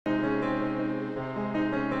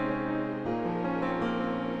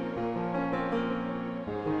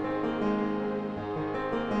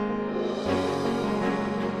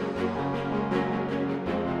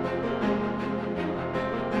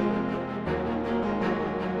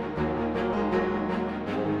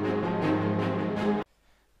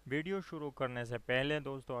Video शुरू करने से पहले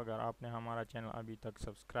दोस्तों, अगर आपने हमारा चैनल अभी तक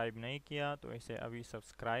सब्सक्राइब नहीं किया तो इसे अभी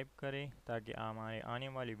सब्सक्राइब करें ताकि हमारे आने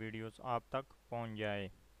वाली वीडियोस आप तक पहुंच जाए।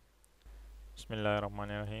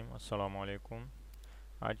 बिस्मिल्लाहिर्रहमानिर्रहीम, अस्सलाम वालेकुम।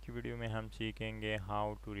 आज की वीडियो में हम सीखेंगे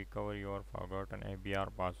how to recover your forgotten FBR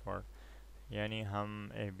password, यानी हम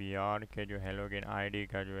FBR के जो है लॉगिन आईडी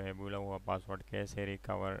का जो है भूला हुआ पासवर्ड कैसे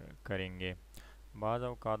रिकवर करेंगे। बाज़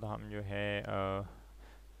औक़ात हम जो है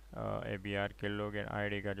FBR के लॉगिन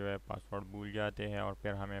आईडी का जो है पासवर्ड भूल जाते हैं और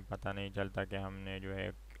फिर हमें पता नहीं चलता कि हमने जो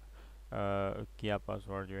है क्या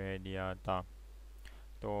पासवर्ड जो है दिया था।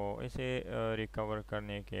 तो इसे रिकवर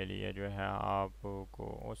करने के लिए जो है आपको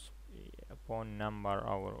उस फ़ोन नंबर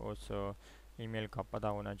और उस ईमेल का पता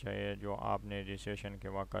होना चाहिए जो आपने रजिस्ट्रेशन के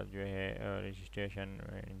वक़्त जो है रजिस्ट्रेशन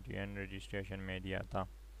इंडियन रजिस्ट्रेशन में दिया था।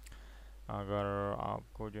 अगर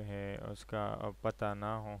आपको जो है उसका पता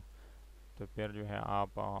ना हो तो फिर जो है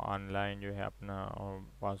आप ऑनलाइन जो है अपना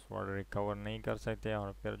पासवर्ड रिकवर नहीं कर सकते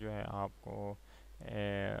और फिर जो है आपको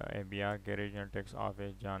FBR के रीजनल टैक्स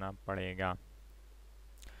ऑफिस जाना पड़ेगा।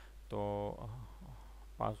 तो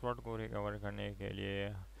पासवर्ड को रिकवर करने के लिए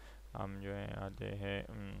हम जो है आते हैं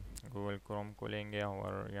गूगल क्रोम खोलेंगे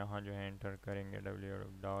और यहाँ जो है इंटर करेंगे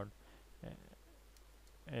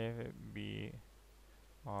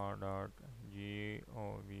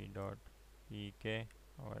www.fbr.gov.pk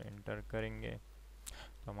और इंटर करेंगे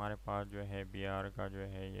तो हमारे पास जो है FBR का जो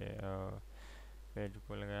है ये पेज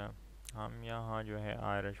खुल गया। हम यहाँ जो है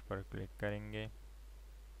आयरश पर क्लिक करेंगे।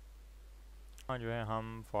 जो है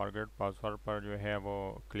हम फॉरगेट पासवर्ड पर जो है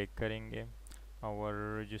वो क्लिक करेंगे और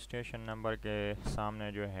रजिस्ट्रेशन नंबर के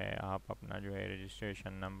सामने जो है आप अपना जो है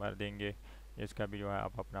रजिस्ट्रेशन नंबर देंगे जिसका भी जो है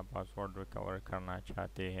आप अपना पासवर्ड रिकवर करना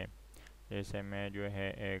चाहते हैं। जैसे मैं जो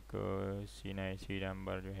है एक CNIC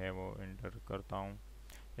नंबर जो है वो इंटर करता हूँ,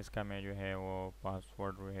 इसका मैं जो है वो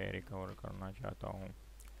पासवर्ड जो है रिकवर करना चाहता हूँ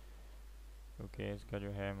क्योंकि इसका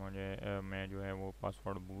जो है मुझे मैं जो है वो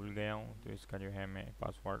पासवर्ड भूल गया हूँ, तो इसका जो है मैं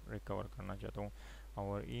पासवर्ड रिकवर करना चाहता हूँ।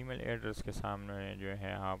 और ईमेल एड्रेस के सामने जो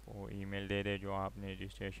है आप वो ईमेल दे दें जो आपने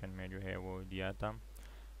रजिस्ट्रेशन में जो है वो दिया था।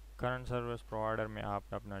 करंट सर्विस प्रोवाइडर में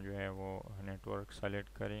आप अपना जो है वो नेटवर्क सेलेक्ट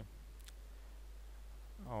करें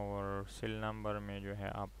और सील नंबर में जो है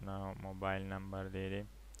अपना मोबाइल नंबर दे दें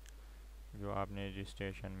जो आपने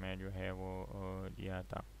रजिस्ट्रेशन में जो है वो दिया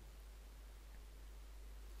था।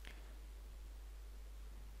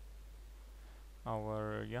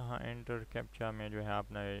 और यहाँ एंटर कैप्चा में जो है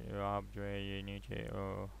अपना आप जो है ये नीचे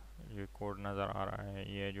ये कोड नज़र आ रहा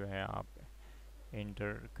है, ये जो है आप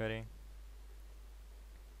एंटर करें।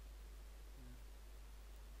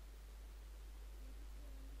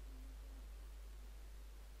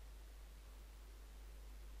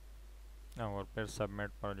 और फिर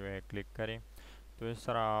सबमिट पर जो है क्लिक करें। तो इस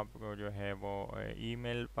तरह आपको जो है वो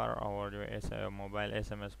ईमेल पर और जो है मोबाइल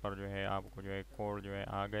SMS पर जो है आपको जो है कोड जो है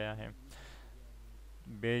आ गया है,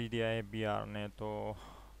 भेज दिया है FBR ने। तो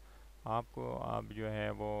आपको आप जो है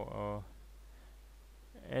वो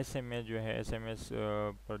SMS जो है SMS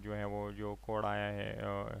पर जो है वो जो कोड आया है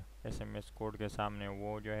SMS कोड के सामने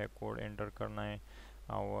वो जो है कोड एंटर करना है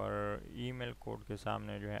और ईमेल कोड के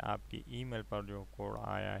सामने जो है आपकी ईमेल पर जो कोड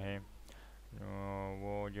आया है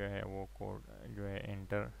वो जो है वो कोड जो है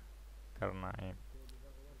एंटर करना है।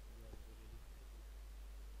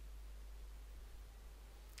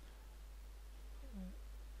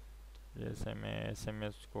 जैसे मैं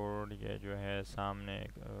SMS कोड ये जो है सामने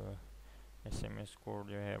SMS कोड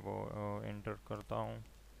जो है वो एंटर करता हूँ।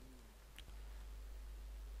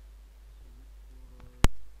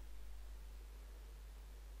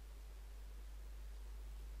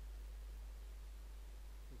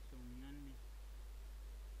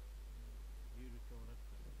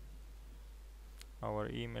 और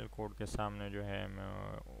ईमेल कोड के सामने जो है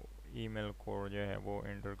मैं ईमेल कोड जो है वो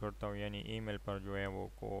एंटर करता हूँ, यानी ईमेल पर जो है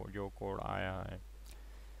वो जो कोड आया है।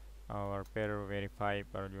 और फिर वेरीफाई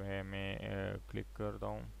पर जो है मैं क्लिक करता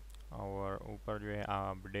हूँ और ऊपर जो है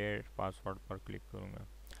अपडेट पासवर्ड पर क्लिक करूँगा।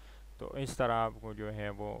 तो इस तरह आपको जो है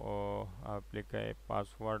वो अप्लाई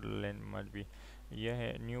पासवर्ड लेन मत भी यह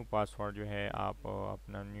है न्यू पासवर्ड जो है आप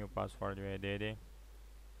अपना न्यू पासवर्ड जो है दे दें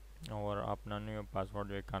और अपना न्यू पासवर्ड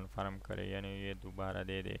जो है कन्फर्म करें, यानी ये दोबारा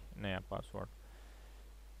दे दे नया पासवर्ड।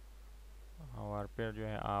 और फिर जो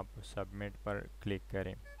है आप सबमिट पर क्लिक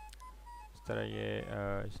करें। इस तरह ये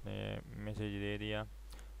इसने मैसेज दे दिया,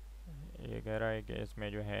 ये कह रहा है कि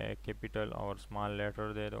इसमें जो है कैपिटल और स्मॉल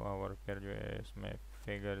लेटर दे दो और फिर जो है इसमें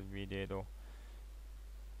फिगर भी दे दो।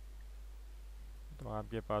 तो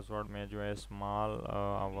आपके पासवर्ड में जो है स्मॉल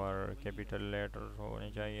और कैपिटल लेटर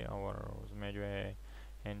होने चाहिए और उसमें जो है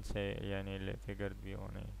हिंट से यानी फिगर भी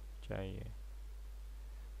होने चाहिए।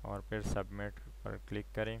 और फिर सबमिट पर क्लिक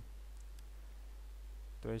करें।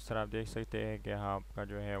 तो इस तरह आप देख सकते हैं कि आपका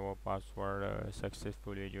जो है वो पासवर्ड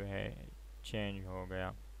सक्सेसफुली जो है चेंज हो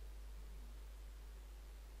गया।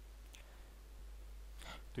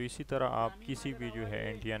 तो इसी तरह आप किसी भी जो है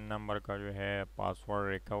इंडियन नंबर का जो है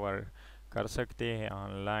पासवर्ड रिकवर कर सकते हैं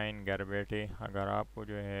ऑनलाइन घर बैठे। अगर आपको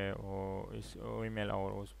जो है वो इस ईमेल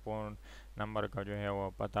और उस फ़ोन नंबर का जो है वो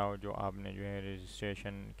पता हो जो आपने जो है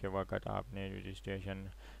रजिस्ट्रेशन के वक़्त आपने रजिस्ट्रेशन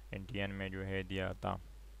इंडियन में जो है दिया था।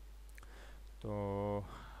 तो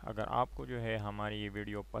अगर आपको जो है हमारी ये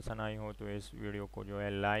वीडियो पसंद आई हो तो इस वीडियो को जो है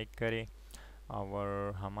लाइक करें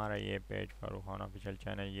और हमारा ये page Farooq Khan official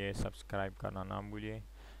channel ये सब्सक्राइब करना ना भूलिए,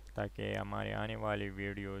 ताकि हमारी आने वाली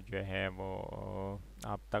वीडियो जो है वो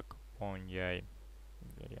आप तक पहुंच जाए।